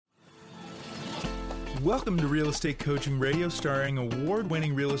Welcome to Real Estate Coaching Radio, starring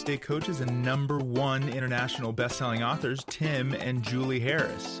award-winning real estate coaches and #1 international best-selling authors, Tim and Julie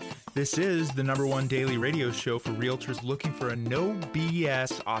Harris. This is the #1 daily radio show for realtors looking for a no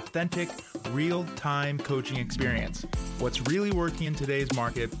BS, authentic, real-time coaching experience. What's really working in today's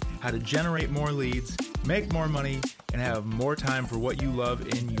market, how to generate more leads, make more money, and have more time for what you love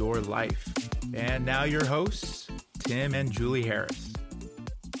in your life. And now your hosts, Tim and Julie Harris.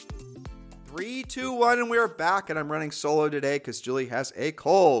 3, 2, 1, and we're back, and I'm running solo today because Julie has a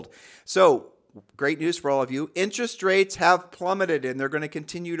cold. So, great news for all of you. Interest rates have plummeted, and they're going to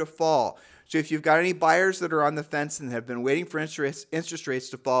continue to fall. So if you've got any buyers that are on the fence and have been waiting for interest rates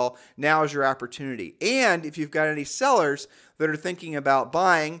to fall, now is your opportunity. And if you've got any sellers that are thinking about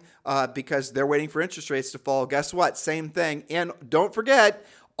buying because they're waiting for interest rates to fall, guess what? Same thing. And don't forget,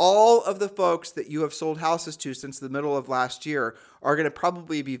 all of the folks that you have sold houses to since the middle of last year are going to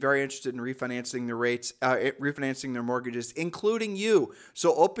probably be very interested in refinancing refinancing their mortgages, including you.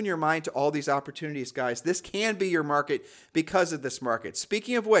 So open your mind to all these opportunities, guys. This can be your market because of this market.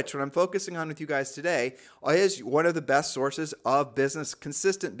 Speaking of which, what I'm focusing on with you guys today is one of the best sources of business,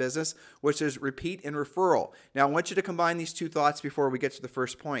 consistent business, which is repeat and referral. Now, I want you to combine these two thoughts before we get to the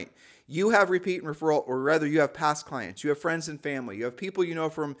first point. You have repeat and referral, or rather you have past clients, you have friends and family, you have people you know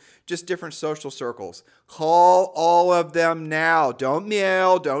from just different social circles. Call all of them now. Don't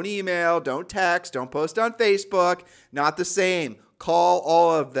mail, don't email, don't text, don't post on Facebook. Not the same. Call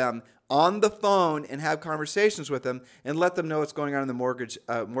all of them on the phone and have conversations with them and let them know what's going on in the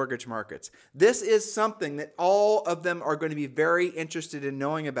mortgage markets. This is something that all of them are going to be very interested in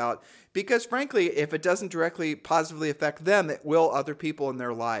knowing about because, frankly, if it doesn't directly positively affect them, it will other people in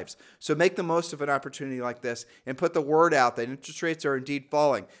their lives. So make the most of an opportunity like this and put the word out that interest rates are indeed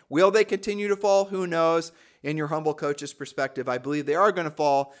falling. Will they continue to fall? Who knows? In your humble coach's perspective, I believe they are going to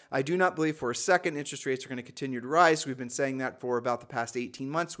fall. I do not believe for a second interest rates are going to continue to rise. We've been saying that for about the past 18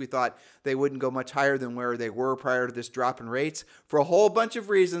 months. We thought they wouldn't go much higher than where they were prior to this drop in rates for a whole bunch of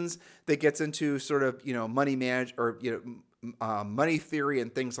reasons that gets into sort of, money money theory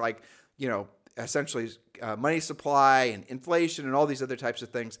and things like, essentially money supply and inflation and all these other types of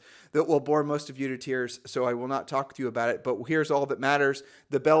things that will bore most of you to tears. So I will not talk to you about it, but here's all that matters.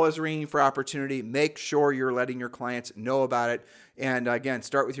 The bell is ringing for opportunity. Make sure you're letting your clients know about it. And again,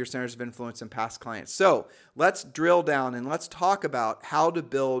 start with your centers of influence and past clients. So let's drill down and let's talk about how to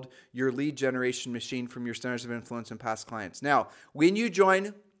build your lead generation machine from your centers of influence and past clients. Now, when you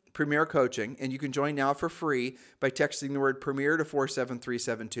join Premier Coaching, and you can join now for free by texting the word Premier to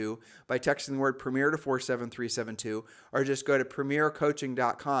 47372, by texting the word Premier to 47372, or just go to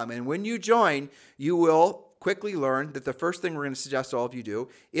premiercoaching.com. And when you join, you will quickly learn that the first thing we're going to suggest all of you do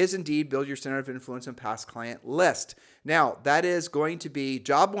is indeed build your center of influence and past client list. Now, that is going to be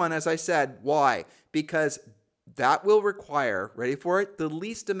job one, as I said. Why? Because that will require, ready for it, the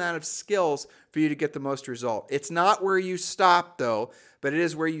least amount of skills for you to get the most result. It's not where you stop, though, but it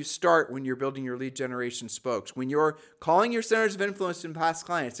is where you start when you're building your lead generation spokes. When you're calling your centers of influence and past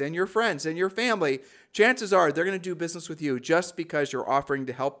clients and your friends and your family, chances are they're going to do business with you just because you're offering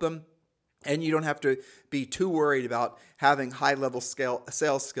to help them. And you don't have to be too worried about having high-level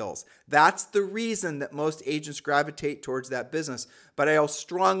sales skills. That's the reason that most agents gravitate towards that business. But I'll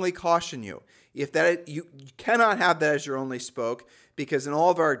strongly caution you, you cannot have that as your only spoke, because in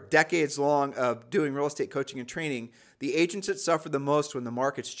all of our decades long of doing real estate coaching and training, the agents that suffer the most when the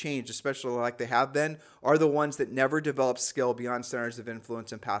markets change, especially like they have been, are the ones that never develop skill beyond centers of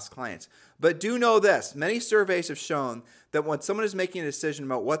influence and past clients. But do know this, many surveys have shown that when someone is making a decision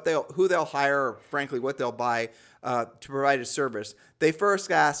about who they'll hire, or frankly what they'll buy to provide a service, they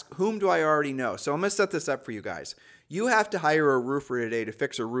first ask, whom do I already know? So I'm going to set this up for you guys. You have to hire a roofer today to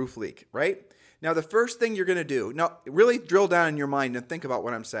fix a roof leak, right? Now, the first thing you're going to do, now really drill down in your mind and think about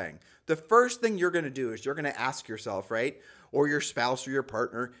what I'm saying. The first thing you're going to do is you're going to ask yourself, right, or your spouse or your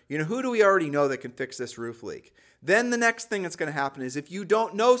partner, who do we already know that can fix this roof leak? Then the next thing that's going to happen is if you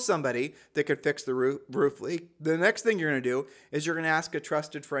don't know somebody that could fix the roof leak, the next thing you're going to do is you're going to ask a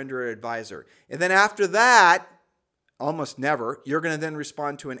trusted friend or advisor. And then after that, almost never, you're going to then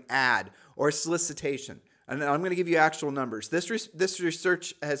respond to an ad or a solicitation. And I'm going to give you actual numbers. This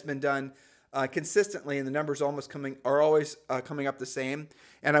research has been done consistently, and the numbers are always coming up the same.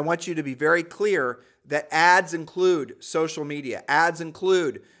 And I want you to be very clear that ads include social media. Ads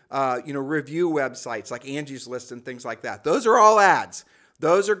include review websites like Angie's List and things like that. Those are all ads.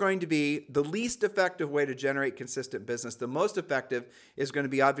 Those are going to be the least effective way to generate consistent business. The most effective is going to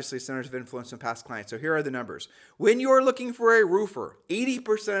be obviously centers of influence and past clients. So here are the numbers. When you're looking for a roofer,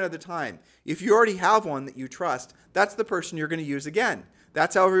 80% of the time, if you already have one that you trust, that's the person you're going to use again.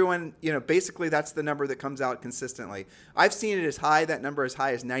 That's how everyone, basically that's the number that comes out consistently. I've seen it as high, that number as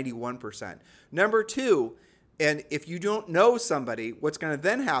high as 91%. Number two, and if you don't know somebody, what's going to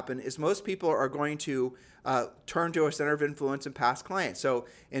then happen is most people are going to turn to a center of influence and past clients. So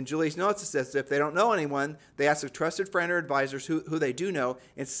in Julie's notes, it says if they don't know anyone, they ask a trusted friend or advisors who they do know,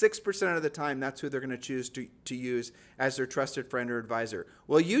 and 6% of the time, that's who they're going to choose to use as their trusted friend or advisor.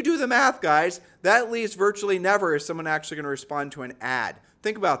 Well, you do the math, guys. That leaves virtually never is someone actually going to respond to an ad.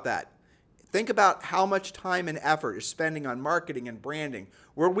 Think about that. Think about how much time and effort is spending on marketing and branding,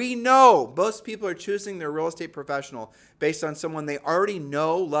 where we know most people are choosing their real estate professional based on someone they already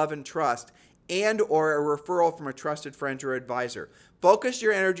know, love, and trust, and or a referral from a trusted friend or advisor. Focus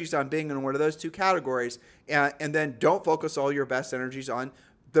your energies on being in one of those two categories, and then don't focus all your best energies on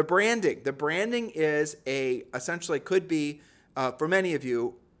the branding. The branding is essentially could be, for many of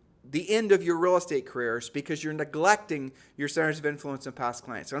you, the end of your real estate careers because you're neglecting your centers of influence and past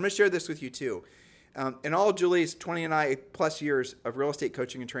clients. So I'm going to share this with you too. In all Julie's 20 and I plus years of real estate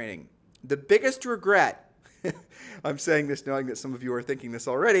coaching and training, the biggest regret, I'm saying this knowing that some of you are thinking this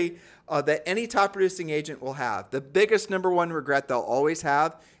already, that any top producing agent will have, the biggest number one regret they'll always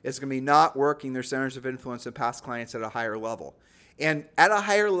have is going to be not working their centers of influence and past clients at a higher level. And at a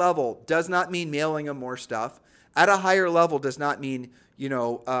higher level does not mean mailing them more stuff. At a higher level does not mean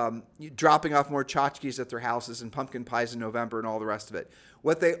dropping off more tchotchkes at their houses and pumpkin pies in November and all the rest of it.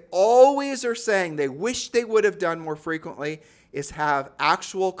 What they always are saying they wish they would have done more frequently is have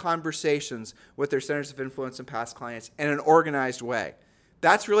actual conversations with their centers of influence and past clients in an organized way.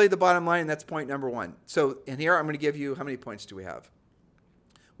 That's really the bottom line, and that's point number one. So, and here I'm going to give you, how many points do we have?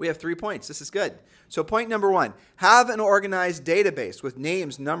 We have 3 points. This is good. So point number one, have an organized database with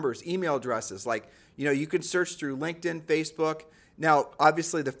names, numbers, email addresses. Like, you can search through LinkedIn, Facebook. Now,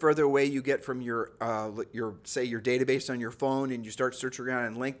 obviously, the further away you get from your database on your phone and you start searching around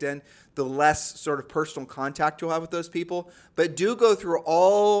in LinkedIn, the less sort of personal contact you'll have with those people. But do go through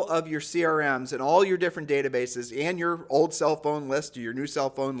all of your CRMs and all your different databases and your old cell phone list, your new cell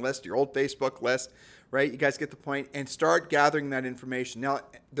phone list, your old Facebook list, right? You guys get the point, and start gathering that information. Now,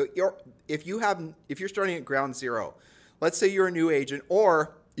 if you're starting at ground zero, let's say you're a new agent,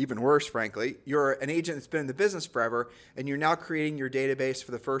 or even worse, frankly, you're an agent that's been in the business forever and you're now creating your database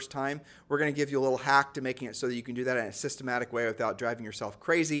for the first time. We're going to give you a little hack to making it so that you can do that in a systematic way without driving yourself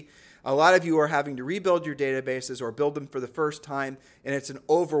crazy. A lot of you are having to rebuild your databases or build them for the first time, and it's an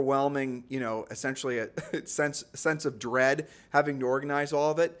overwhelming, essentially a sense of dread having to organize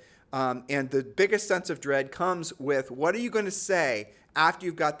all of it. And the biggest sense of dread comes with, what are you going to say after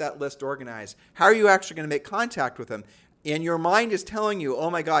you've got that list organized? How are you actually going to make contact with them? And your mind is telling you,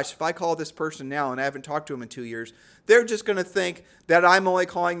 oh my gosh, if I call this person now and I haven't talked to them in 2 years, they're just going to think that I'm only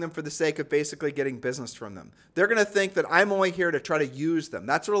calling them for the sake of basically getting business from them. They're going to think that I'm only here to try to use them.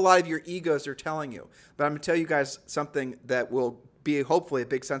 That's what a lot of your egos are telling you. But I'm going to tell you guys something that will be hopefully a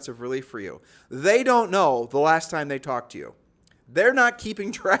big sense of relief for you. They don't know the last time they talked to you. They're not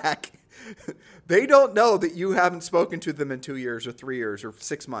keeping track. They don't know that you haven't spoken to them in 2 years or 3 years or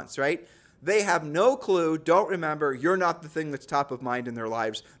 6 months, right? They have no clue, don't remember, you're not the thing that's top of mind in their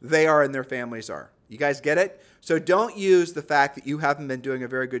lives. They are and their families are. You guys get it? So don't use the fact that you haven't been doing a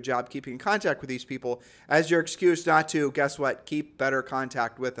very good job keeping in contact with these people as your excuse not to, guess what, keep better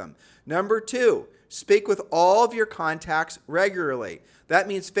contact with them. Number 2, speak with all of your contacts regularly. That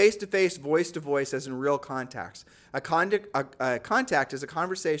means face-to-face, voice-to-voice, as in real contacts. A contact is a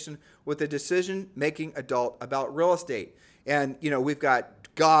conversation with a decision-making adult about real estate. And, we've got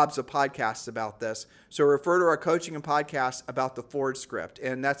gobs of podcasts about this. So refer to our coaching and podcasts about the Ford script,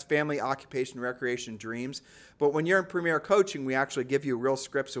 and that's family, occupation, recreation, dreams. But when you're in Premier Coaching, we actually give you real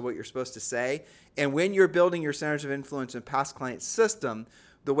scripts of what you're supposed to say. And when you're building your centers of influence and past client system,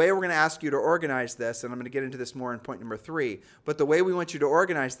 the way we're going to ask you to organize this, and I'm going to get into this more in point number 3, but the way we want you to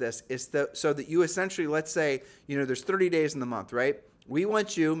organize this is so that you essentially, let's say, there's 30 days in the month, right? We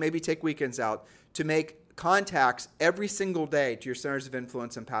want you, maybe take weekends out, to make contacts every single day to your centers of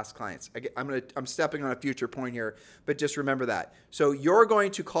influence and past clients. I'm stepping on a future point here, but just remember that. So you're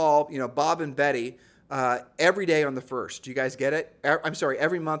going to call, Bob and Betty every day on the 1st. Do you guys get it? I'm sorry,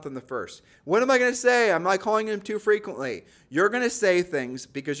 every month on the 1st. What am I going to say? I'm not calling them too frequently. You're going to say things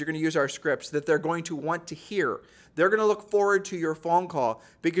because you're going to use our scripts that they're going to want to hear. They're going to look forward to your phone call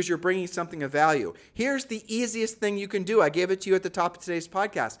because you're bringing something of value. Here's the easiest thing you can do. I gave it to you at the top of today's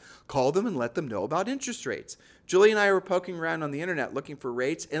podcast. Call them and let them know about interest rates. Julie and I were poking around on the internet looking for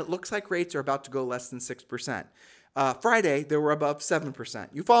rates, and it looks like rates are about to go less than 6%. Friday, they were above 7%.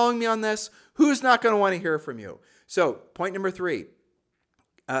 You following me on this? Who's not going to want to hear from you? So, point number 3,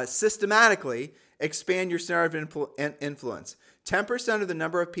 systematically expand your center of influence. 10% of the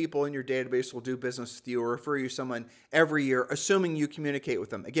number of people in your database will do business with you or refer you someone every year, assuming you communicate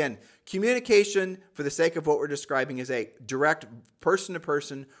with them. Again, communication, for the sake of what we're describing, is a direct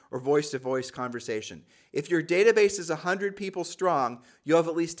person-to-person or voice-to-voice conversation. If your database is 100 people strong, you'll have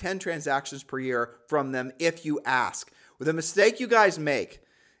at least 10 transactions per year from them if you ask. Well, the mistake you guys make,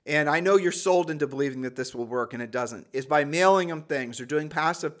 and I know you're sold into believing that this will work and it doesn't, is by mailing them things or doing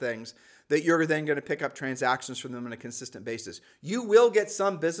passive things that you're then going to pick up transactions from them on a consistent basis. You will get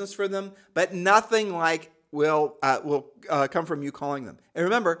some business for them, but nothing like will come from you calling them. And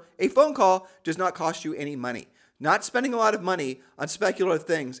remember, a phone call does not cost you any money. Not spending a lot of money on speculative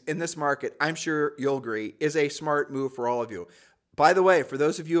things in this market, I'm sure you'll agree, is a smart move for all of you. By the way, for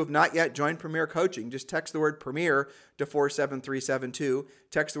those of you who have not yet joined Premier Coaching, just text the word Premier to 47372.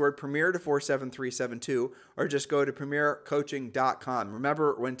 Text the word Premier to 47372, or just go to premiercoaching.com.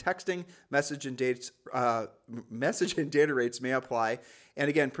 Remember, when texting, message and data rates may apply. And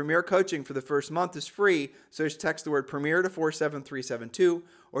again, Premier Coaching for the first month is free, so just text the word Premier to 47372,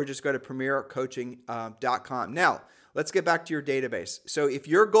 or just go to premiercoaching.com. Now, let's get back to your database. So if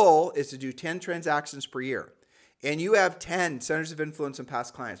your goal is to do 10 transactions per year, and you have 10 centers of influence and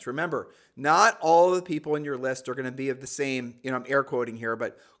past clients. Remember, not all of the people in your list are going to be of the same, I'm air quoting here,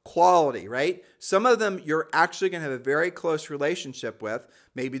 but quality, right? Some of them you're actually going to have a very close relationship with.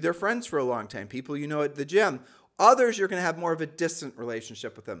 Maybe they're friends for a long time, people you know at the gym. Others, you're going to have more of a distant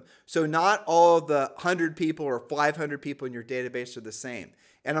relationship with them. So not all of the 100 people or 500 people in your database are the same.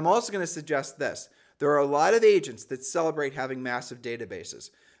 And I'm also going to suggest this. There are a lot of agents that celebrate having massive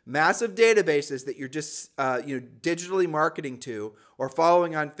databases. Massive databases that you're just digitally marketing to or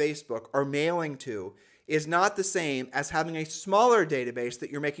following on Facebook or mailing to is not the same as having a smaller database that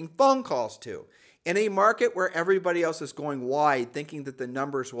you're making phone calls to. In a market where everybody else is going wide, thinking that the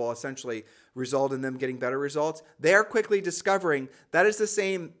numbers will essentially result in them getting better results, they're quickly discovering that is the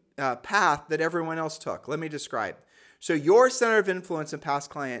same path that everyone else took. Let me describe. So your center of influence and past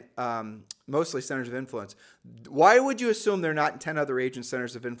client, mostly centers of influence, why would you assume they're not in 10 other agent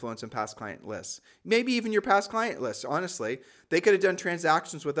centers of influence and past client lists? Maybe even your past client list, honestly. They could have done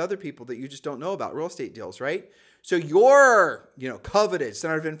transactions with other people that you just don't know about, real estate deals, right? So your, coveted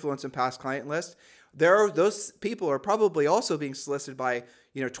center of influence and past client list, those people are probably also being solicited by,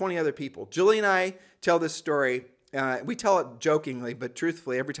 20 other people. Julie and I tell this story. We tell it jokingly, but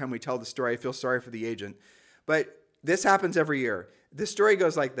truthfully, every time we tell the story, I feel sorry for the agent. But this happens every year. This story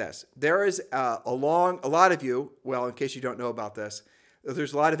goes like this. There is a lot of you, well, in case you don't know about this,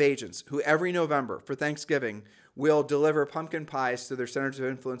 there's a lot of agents who every November for Thanksgiving will deliver pumpkin pies to their centers of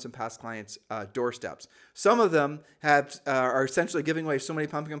influence and past clients' doorsteps. Some of them are essentially giving away so many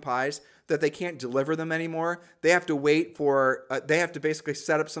pumpkin pies that they can't deliver them anymore. They have to wait for, they have to basically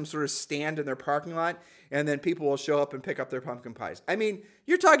set up some sort of stand in their parking lot, and then people will show up and pick up their pumpkin pies. I mean,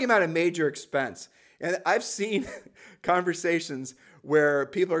 you're talking about a major expense. And I've seen conversations where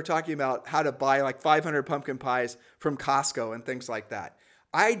people are talking about how to buy like 500 pumpkin pies from Costco and things like that.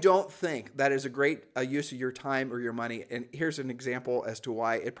 I don't think that is a great use of your time or your money. And here's an example as to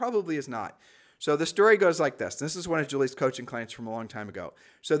why it probably is not. So the story goes like this. This is one of Julie's coaching clients from a long time ago.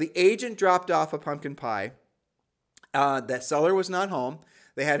 So the agent dropped off a pumpkin pie. That seller was not home.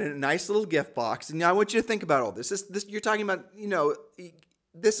 They had a nice little gift box. And now I want you to think about all this. This you're talking about,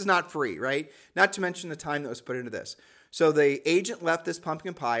 this is not free, right? Not to mention the time that was put into this. So the agent left this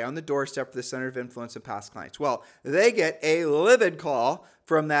pumpkin pie on the doorstep for the center of influence and past clients. Well, they get a livid call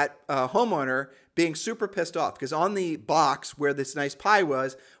from that homeowner being super pissed off because on the box where this nice pie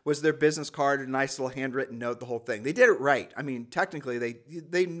was their business card, a nice little handwritten note, the whole thing. They did it right. I mean, technically,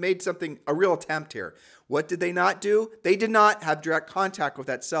 they made a real attempt here. What did they not do? They did not have direct contact with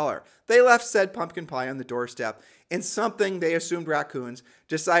that seller. They left said pumpkin pie on the doorstep, and something they assumed raccoons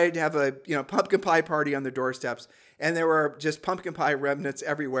decided to have a pumpkin pie party on their doorsteps, and there were just pumpkin pie remnants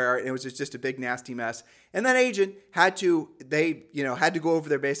everywhere, and it was just a big nasty mess. And that agent had to go over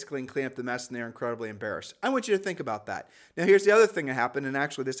there basically and clean up the mess, and they're incredibly embarrassed. I want you to think about that. Now, here's the other thing that happened, and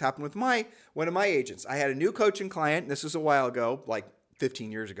actually this happened with one of my agents. I had a new coaching client, and this was a while ago, like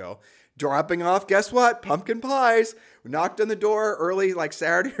 15 years ago, dropping off, guess what? Pumpkin pies. We knocked on the door early, like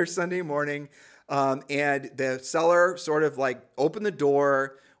Saturday or Sunday morning. And the seller sort of like opened the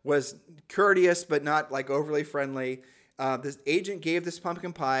door, was courteous, but not like overly friendly. This agent gave this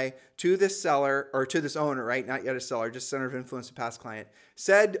pumpkin pie to this seller, or to this owner, right? Not yet a seller, just center of influence and past client.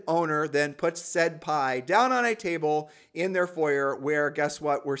 Said owner then puts said pie down on a table in their foyer where, guess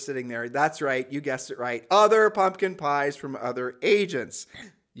what? We're sitting there. That's right. You guessed it right. Other pumpkin pies from other agents.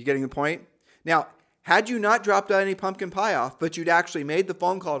 You getting the point? Now, had you not dropped any pumpkin pie off, but you'd actually made the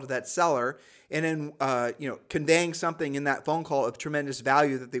phone call to that seller, and then conveying something in that phone call of tremendous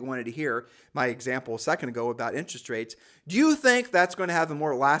value that they wanted to hear, my example a second ago about interest rates, do you think that's going to have a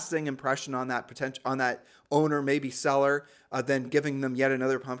more lasting impression on that owner, maybe seller, than giving them yet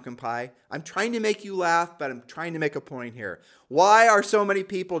another pumpkin pie? I'm trying to make you laugh, but I'm trying to make a point here. Why are so many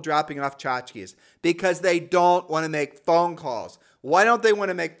people dropping off tchotchkes? Because they don't want to make phone calls. Why don't they want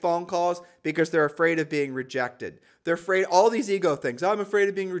to make phone calls? Because they're afraid of being rejected. They're afraid, all these ego things. I'm afraid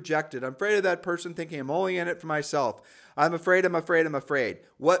of being rejected. I'm afraid of that person thinking I'm only in it for myself. I'm afraid.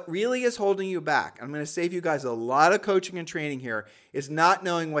 What really is holding you back, I'm going to save you guys a lot of coaching and training here, is not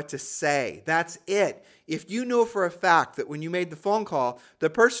knowing what to say. That's it. If you know for a fact that when you made the phone call, the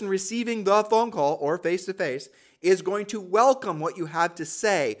person receiving the phone call or face-to-face is going to welcome what you have to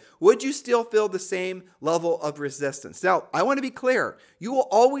say, would you still feel the same level of resistance? Now, I want to be clear. You will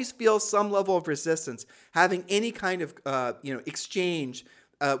always feel some level of resistance having any kind of exchange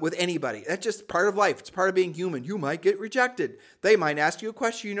with anybody. That's just part of life. It's part of being human. You might get rejected. They might ask you a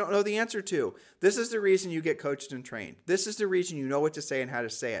question you don't know the answer to. This is the reason you get coached and trained. This is the reason you know what to say and how to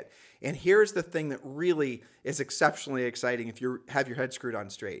say it. And here's the thing that really is exceptionally exciting if you have your head screwed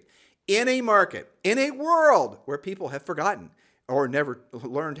on straight. In a market, in a world where people have forgotten or never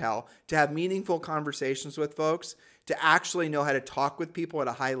learned how to have meaningful conversations with folks, to actually know how to talk with people at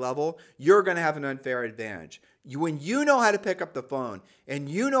a high level, you're going to have an unfair advantage. When you know how to pick up the phone and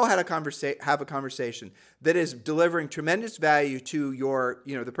you know how to have a conversation that is delivering tremendous value to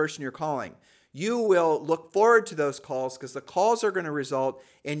the person you're calling, you will look forward to those calls because the calls are going to result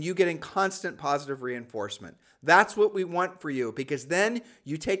in you getting constant positive reinforcement. That's what we want for you, because then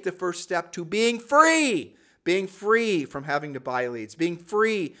you take the first step to being free from having to buy leads, being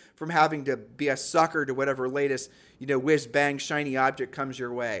free from having to be a sucker to whatever latest, whiz bang shiny object comes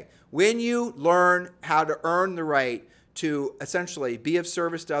your way. When you learn how to earn the right to essentially be of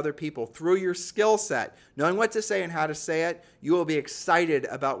service to other people through your skill set, knowing what to say and how to say it, you will be excited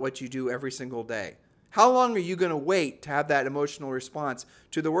about what you do every single day. How long are you going to wait to have that emotional response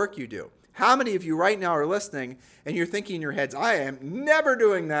to the work you do? How many of you right now are listening and you're thinking in your heads, I am never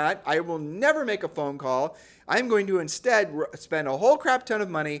doing that. I will never make a phone call. I'm going to instead spend a whole crap ton of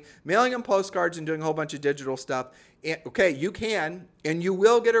money mailing them postcards and doing a whole bunch of digital stuff. Okay, you can, and you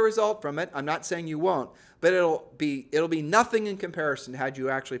will get a result from it. I'm not saying you won't, but it'll be nothing in comparison had you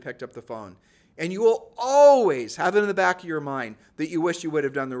actually picked up the phone. And you will always have it in the back of your mind that you wish you would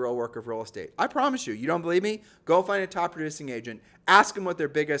have done the real work of real estate. I promise you. You don't believe me? Go find a top producing agent. Ask them what their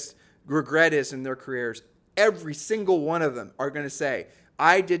biggest regret is in their careers. Every single one of them are going to say,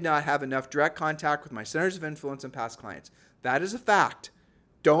 I did not have enough direct contact with my centers of influence and past clients. That is a fact.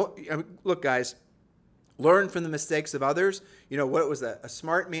 Look, guys, learn from the mistakes of others. What was that? A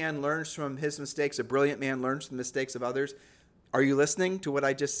smart man learns from his mistakes. A brilliant man learns from the mistakes of others. Are you listening to what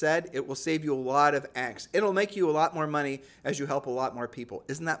I just said? It will save you a lot of angst. It'll make you a lot more money as you help a lot more people.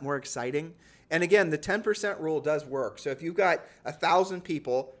 Isn't that more exciting? And again, the 10% rule does work. So if you've got 1,000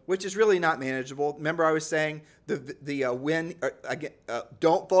 people, which is really not manageable. Remember I was saying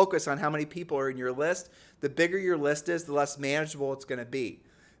don't focus on how many people are in your list. The bigger your list is, the less manageable it's going to be.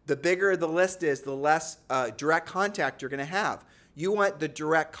 The bigger the list is, the less direct contact you're going to have. You want the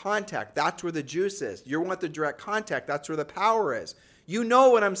direct contact. That's where the juice is. You want the direct contact. That's where the power is. You know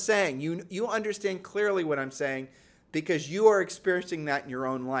what I'm saying. You understand clearly what I'm saying because you are experiencing that in your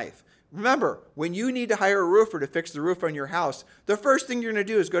own life. Remember, when you need to hire a roofer to fix the roof on your house, the first thing you're going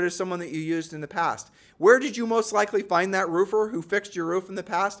to do is go to someone that you used in the past. Where did you most likely find that roofer who fixed your roof in the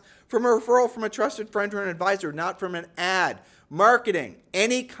past? From a referral from a trusted friend or an advisor, not from an ad. Marketing,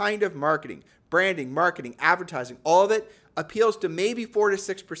 any kind of marketing, branding, marketing, advertising, all of it appeals to maybe 4 to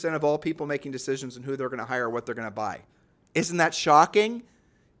 6% of all people making decisions on who they're going to hire or what they're going to buy. Isn't that shocking?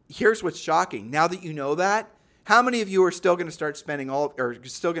 Here's what's shocking. Now that you know that, how many of you are still going to spend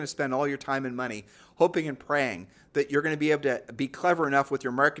all your time and money hoping and praying that you're going to be able to be clever enough with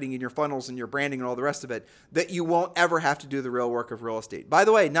your marketing and your funnels and your branding and all the rest of it that you won't ever have to do the real work of real estate? By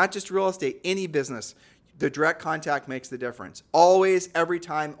the way, not just real estate, any business, the direct contact makes the difference. Always, every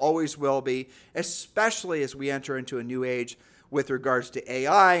time, always will be, especially as we enter into a new age with regards to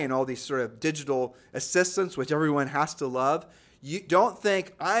AI and all these sort of digital assistants, which everyone has to love. You don't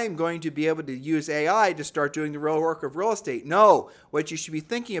think I'm going to be able to use AI to start doing the real work of real estate. No, what you should be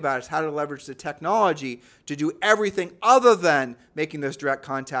thinking about is how to leverage the technology to do everything other than making those direct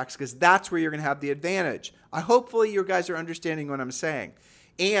contacts, because that's where you're going to have the advantage. Hopefully you guys are understanding what I'm saying.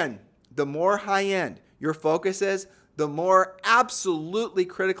 And the more high end your focus is, the more absolutely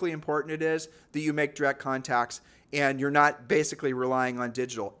critically important it is that you make direct contacts and you're not basically relying on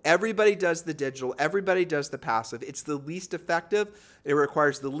digital. Everybody does the digital. Everybody does the passive. It's the least effective. It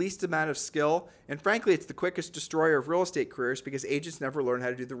requires the least amount of skill. And frankly, it's the quickest destroyer of real estate careers because agents never learn how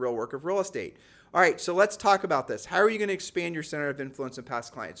to do the real work of real estate. All right, so let's talk about this. How are you going to expand your center of influence and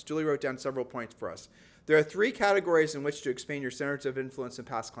past clients? Julie wrote down several points for us. There are 3 categories in which to expand your centers of influence and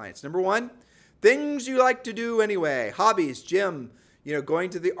past clients. Number 1, things you like to do anyway. Hobbies, gym, going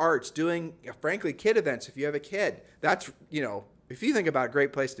to the arts, doing, frankly, kid events if you have a kid. That's, if you think about a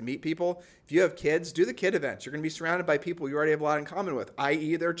great place to meet people, if you have kids, do the kid events. You're going to be surrounded by people you already have a lot in common with,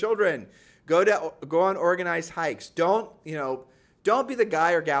 i.e. their children. Go on organized hikes. Don't be the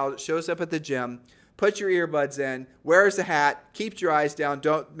guy or gal that shows up at the gym, put your earbuds in, wears a hat, keeps your eyes down,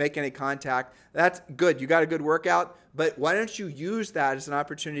 don't make any contact. That's good. You got a good workout, but why don't you use that as an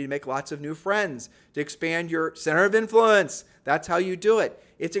opportunity to make lots of new friends, to expand your center of influence? That's how you do it.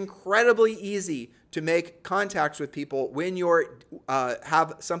 It's incredibly easy to make contacts with people when you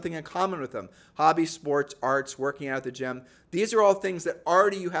have something in common with them. Hobbies, sports, arts, working out at the gym. These are all things that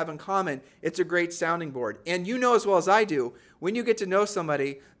already you have in common. It's a great sounding board. And you know as well as I do, when you get to know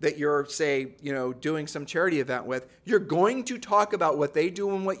somebody that you're, say, doing some charity event with, you're going to talk about what they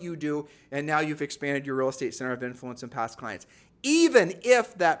do and what you do, and now you've expanded your real estate center of influence and past clients. Even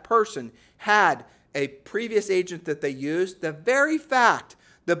if that person had a previous agent that they used, the very fact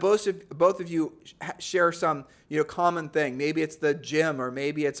that both of you share some common thing, maybe it's the gym, or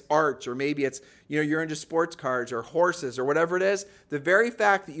maybe it's arts, or maybe it's you're into sports cars or horses or whatever it is, the very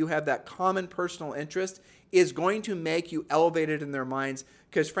fact that you have that common personal interest is going to make you elevated in their minds,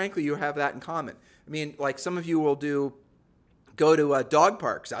 because frankly you have that in common. I mean, like some of you will go to dog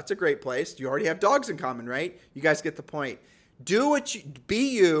parks. That's a great place. You already have dogs in common, right? You guys get the point. Be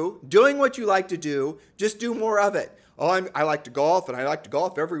you, doing what you like to do. Just do more of it. I like to golf, and I like to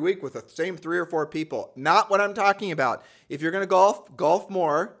golf every week with the same 3 or 4 people. Not what I'm talking about. If you're going to golf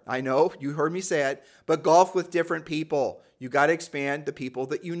more. I know you heard me say it, but golf with different people. You got to expand the people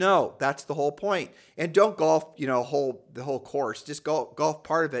that you know. That's the whole point. And don't golf, the whole course. Just golf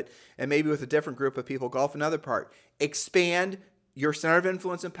part of it, and maybe with a different group of people, golf another part. Expand your center of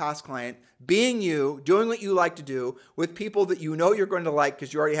influence and past client, being you, doing what you like to do with people that you know you're going to like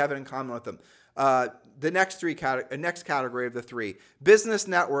because you already have it in common with them. The next category of the 3, business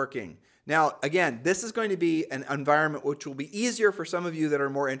networking. Now, again, this is going to be an environment which will be easier for some of you that are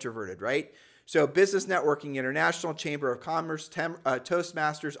more introverted, right? So business networking, International Chamber of Commerce,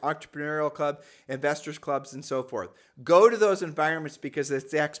 Toastmasters, Entrepreneurial Club, Investors Clubs, and so forth. Go to those environments because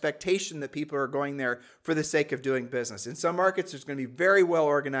it's the expectation that people are going there for the sake of doing business. In some markets, there's going to be very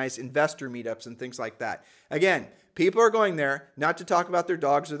well-organized investor meetups and things like that. Again, people are going there not to talk about their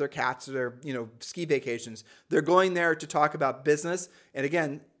dogs or their cats or their ski vacations. They're going there to talk about business. And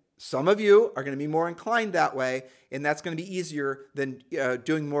again, some of you are going to be more inclined that way, and that's going to be easier than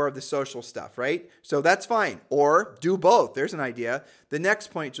doing more of the social stuff, right? So that's fine. Or do both. There's an idea. The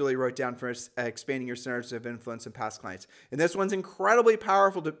next point Julie wrote down for us, expanding your centers of influence and past clients. And this one's incredibly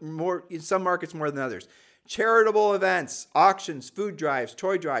powerful in some markets more than others. Charitable events, auctions, food drives,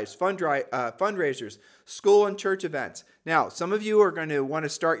 toy drives, fundraisers, school and church events. Now, some of you are going to want to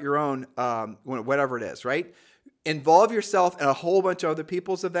start your own, whatever it is, right? Involve yourself in a whole bunch of other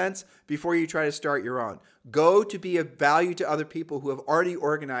people's events before you try to start your own. Go to be of value to other people who have already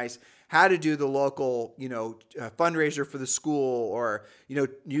organized how to do the local, fundraiser for the school, or,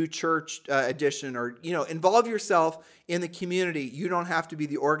 new church addition, or, involve yourself in the community. You don't have to be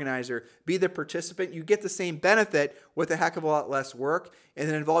the organizer. Be the participant. You get the same benefit with a heck of a lot less work, and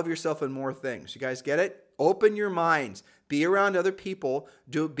then involve yourself in more things. You guys get it? Open your minds. Be around other people.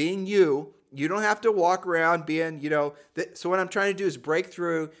 Being you. You don't have to walk around being, so what I'm trying to do is break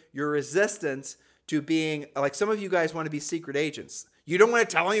through your resistance to being, like some of you guys want to be secret agents. You don't want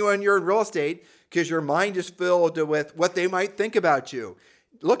to tell anyone you're in real estate because your mind is filled with what they might think about you.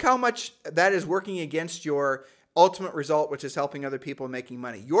 Look how much that is working against your ultimate result, which is helping other people and making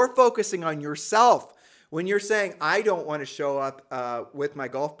money. You're focusing on yourself. When you're saying, I don't want to show up with my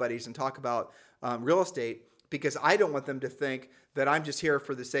golf buddies and talk about real estate because I don't want them to think that I'm just here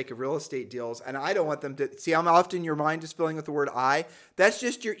for the sake of real estate deals, and I don't want them to see how often your mind is filling with the word I. That's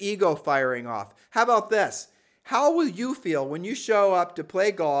just your ego firing off. How about this? How will you feel when you show up to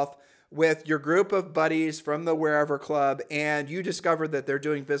play golf with your group of buddies from the wherever club and you discover that they're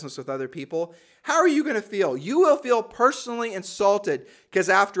doing business with other people? How are you going to feel? You will feel personally insulted because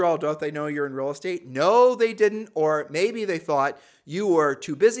after all, don't they know you're in real estate? No, they didn't. Or maybe they thought you were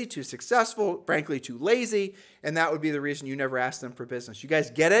too busy, too successful, frankly, too lazy. And that would be the reason you never asked them for business. You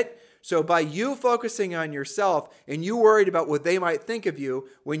guys get it? So by you focusing on yourself and you worried about what they might think of you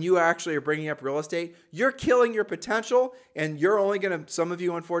when you actually are bringing up real estate, you're killing your potential, and you're only going to, some of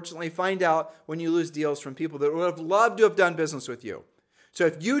you unfortunately, find out when you lose deals from people that would have loved to have done business with you. So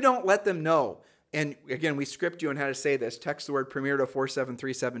if you don't let them know, and again, we script you on how to say this, text the word Premier to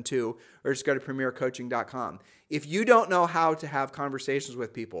 47372 or just go to premiercoaching.com. If you don't know how to have conversations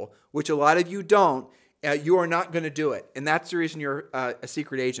with people, which a lot of you don't, you are not going to do it. And that's the reason you're a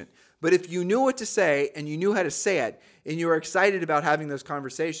secret agent. But if you knew what to say and you knew how to say it and you were excited about having those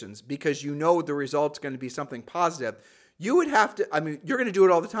conversations because you know the result's going to be something positive, you would have to, you're going to do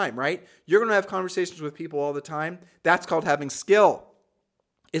it all the time, right? You're going to have conversations with people all the time. That's called having skill.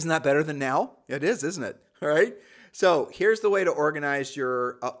 Isn't that better than now? It is, isn't it? All right. So here's the way to organize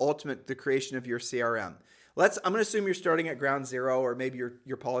your the creation of your CRM. I'm going to assume you're starting at ground zero, or maybe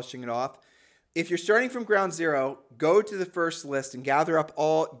you're polishing it off. If you're starting from ground zero, go to the first list and gather up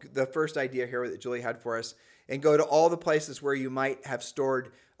all the first idea here that Julie had for us and go to all the places where you might have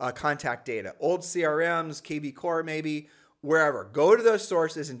stored contact data, old CRMs, KB Core, maybe wherever. Go to those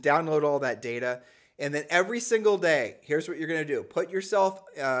sources and download all that data. And then every single day, here's what you're going to do. Put yourself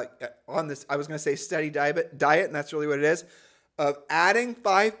on this, I was going to say steady diet, and that's really what it is, of adding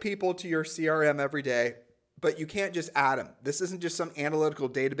 5 people to your CRM every day. But you can't just add them. This isn't just some analytical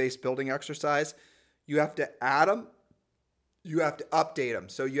database building exercise. You have to add them. You have to update them.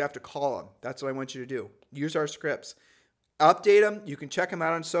 So you have to call them. That's what I want you to do. Use our scripts. Update them. You can check them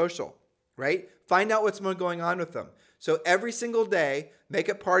out on social, right? Find out what's going on with them. So every single day, make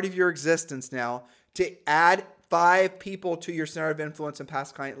it part of your existence now to add 5 people to your center of influence and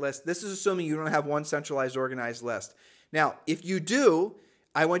past client list. This is assuming you don't have one centralized organized list. Now, if you do,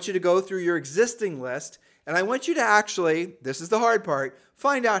 I want you to go through your existing list. And I want you to actually, this is the hard part,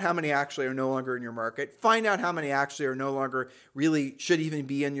 find out how many actually are no longer in your market. Find out how many actually are no longer really should even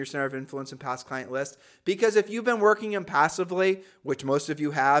be in your center of influence and past client list. Because if you've been working them passively, which most of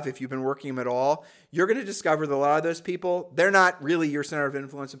you have, if you've been working them at all, you're going to discover that a lot of those people, they're not really your center of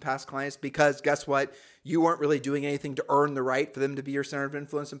influence and past clients because guess what? You weren't really doing anything to earn the right for them to be your center of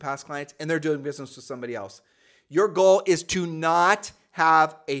influence and past clients, and they're doing business with somebody else. Your goal is to not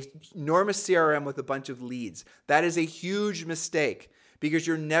have an enormous CRM with a bunch of leads. That is a huge mistake because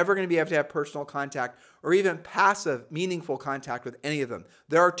you're never going to be able to have personal contact or even passive, meaningful contact with any of them.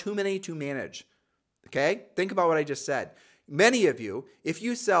 There are too many to manage. Okay? Think about what I just said. Many of you, if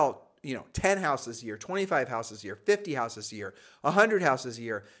you sell 10 houses a year, 25 houses a year, 50 houses a year, 100 houses a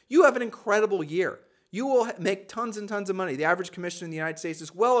year, you have an incredible year. You will make tons and tons of money. The average commission in the United States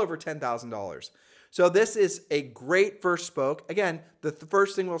is well over $10,000. So this is a great first spoke. Again, the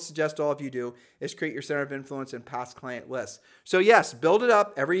first thing we'll suggest all of you do is create your center of influence and past client list. So yes, build it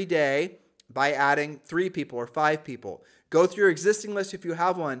up every day by adding 3 people or 5 people. Go through your existing list if you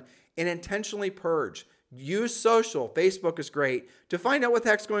have one and intentionally purge. Use social. Facebook is great to find out what the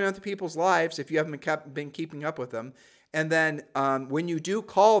heck's going on with people's lives if you haven't been keeping up with them. And then when you do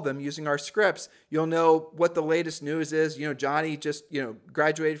call them using our scripts, you'll know what the latest news is. Johnny just,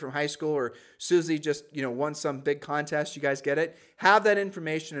 graduated from high school, or Susie just, won some big contest. You guys get it? Have that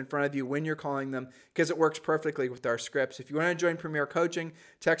information in front of you when you're calling them because it works perfectly with our scripts. If you want to join Premier Coaching,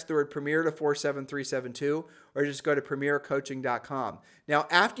 text the word Premier to 47372 or just go to premiercoaching.com. Now,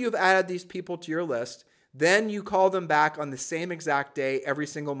 after you've added these people to your list, then you call them back on the same exact day every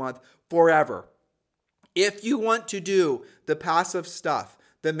single month forever. If you want to do the passive stuff,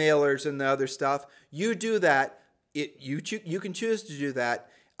 the mailers and the other stuff, you do that. You can choose to do that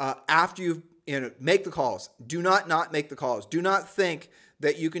after you make the calls. Do not make the calls. Do not think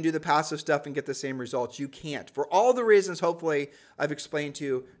that you can do the passive stuff and get the same results. You can't. For all the reasons, hopefully, I've explained to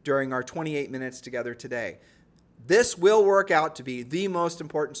you during our 28 minutes together today. This will work out to be the most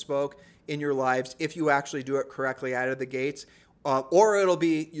important spoke in your lives if you actually do it correctly out of the gates, or it'll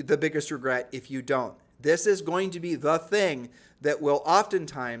be the biggest regret if you don't. This is going to be the thing that will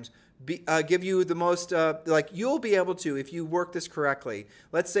oftentimes give you the most, you'll be able to, if you work this correctly.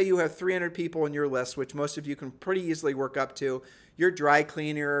 Let's say you have 300 people in your list, which most of you can pretty easily work up to. Your dry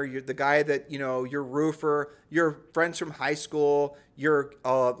cleaner, you're the guy that, your roofer, your friends from high school,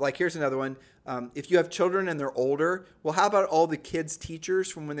 here's another one, If you have children and they're older, well, how about all the kids'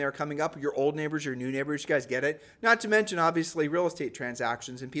 teachers from when they were coming up? Your old neighbors, your new neighbors, you guys get it? Not to mention, obviously, real estate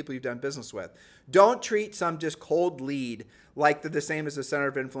transactions and people you've done business with. Don't treat some just cold lead like they're the same as the center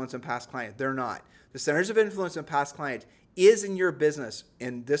of influence and past client. They're not. The centers of influence and past client is in your business,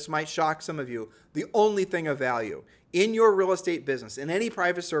 and this might shock some of you, the only thing of value. In your real estate business, in any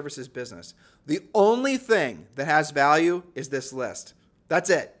private services business, the only thing that has value is this list. That's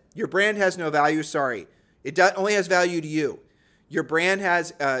it. Your brand has no value, sorry. It only has value to you. Your brand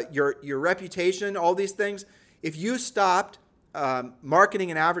has your reputation, all these things. If you stopped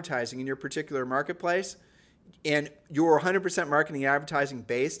marketing and advertising in your particular marketplace and you were 100% marketing and advertising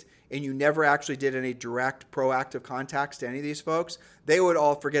based and you never actually did any direct proactive contacts to any of these folks, they would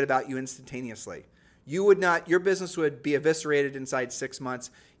all forget about you instantaneously. Your business would be eviscerated inside 6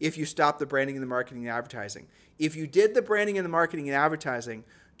 months if you stopped the branding and the marketing and advertising. If you did the branding and the marketing and advertising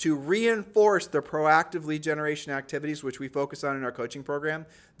to reinforce the proactive lead generation activities, which we focus on in our coaching program,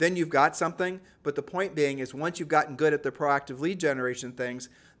 then you've got something. But the point being is once you've gotten good at the proactive lead generation things,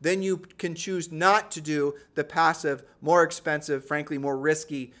 then you can choose not to do the passive, more expensive, frankly, more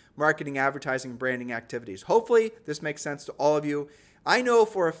risky marketing, advertising, branding activities. Hopefully this makes sense to all of you. I know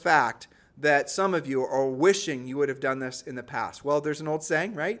for a fact that some of you are wishing you would have done this in the past. Well, there's an old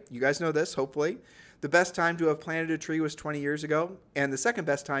saying, right? You guys know this, hopefully. The best time to have planted a tree was 20 years ago, and the second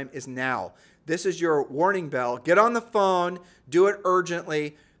best time is now. This is your warning bell. Get on the phone. Do it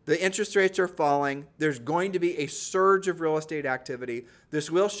urgently. The interest rates are falling. There's going to be a surge of real estate activity.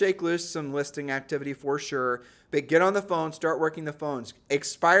 This will shake loose some listing activity for sure, but get on the phone. Start working the phones.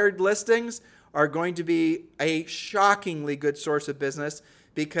 Expired listings are going to be a shockingly good source of business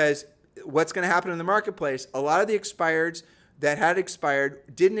because what's going to happen in the marketplace, a lot of the expireds that had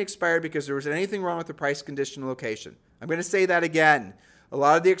expired didn't expire because there was anything wrong with the price, condition, location. I'm going to say that again. A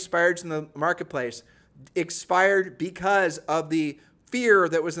lot of the expireds in the marketplace expired because of the fear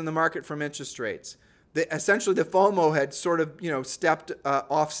that was in the market from interest rates. Essentially, the FOMO had sort of, stepped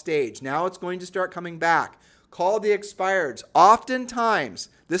off stage. Now it's going to start coming back. Call the expireds. Oftentimes,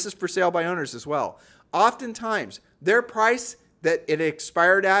 this is for sale by owners as well. Oftentimes, their price that it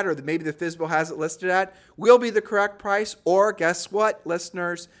expired at, or maybe the FSBO has it listed at, will be the correct price. Or guess what,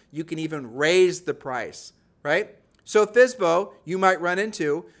 listeners? You can even raise the price, right? So FSBO, you might run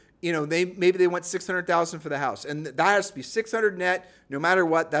into, maybe they want $600,000 for the house, and that has to be $600 net, no matter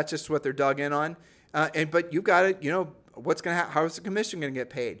what. That's just what they're dug in on. But you've got to, what's going to happen? How is the commission going to get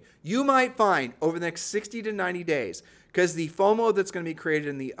paid? You might find over the next 60 to 90 days, because the FOMO that's going to be created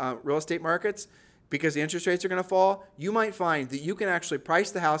in the real estate markets, because the interest rates are going to fall, you might find that you can actually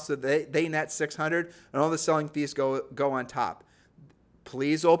price the house so that they net $600 and all the selling fees go on top.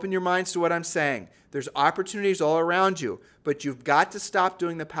 Please open your minds to what I'm saying. There's opportunities all around you, but you've got to stop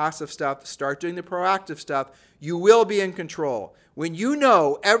doing the passive stuff, start doing the proactive stuff. You will be in control. When you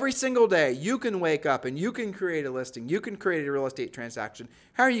know every single day you can wake up and you can create a listing, you can create a real estate transaction,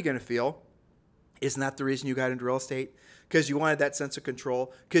 how are you going to feel? Isn't that the reason you got into real estate? Because you wanted that sense of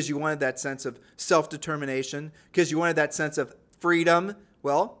control, because you wanted that sense of self-determination, because you wanted that sense of freedom.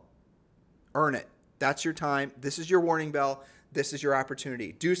 Well, earn it. That's your time. This is your warning bell. This is your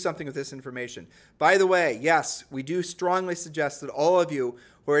opportunity. Do something with this information. By the way, yes, we do strongly suggest that all of you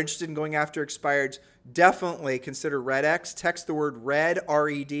who are interested in going after expireds definitely consider REDX. Text the word RED,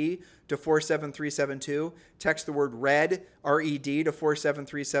 R-E-D, to 47372. Text the word RED, R-E-D, to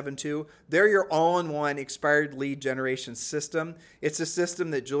 47372. They're your all-in-one expired lead generation system. It's a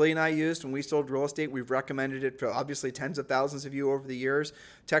system that Julie and I used when we sold real estate. We've recommended it to obviously tens of thousands of you over the years.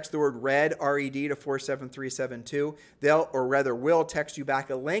 Text the word RED, R-E-D, to 47372. We'll text you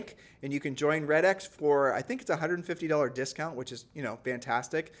back a link, and you can join REDX for, I think it's a $150 discount, which is,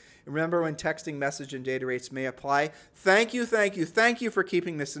 fantastic. And remember, when texting message and data rates may apply. Thank you for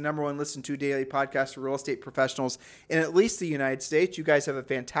keeping this the number one listened to daily podcast for real estate professionals in at least the United States. You guys have a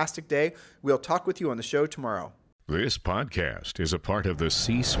fantastic day. We'll talk with you on the show tomorrow. This podcast is a part of the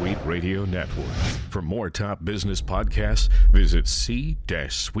C-Suite Radio Network. For more top business podcasts, visit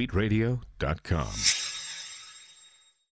c-suiteradio.com.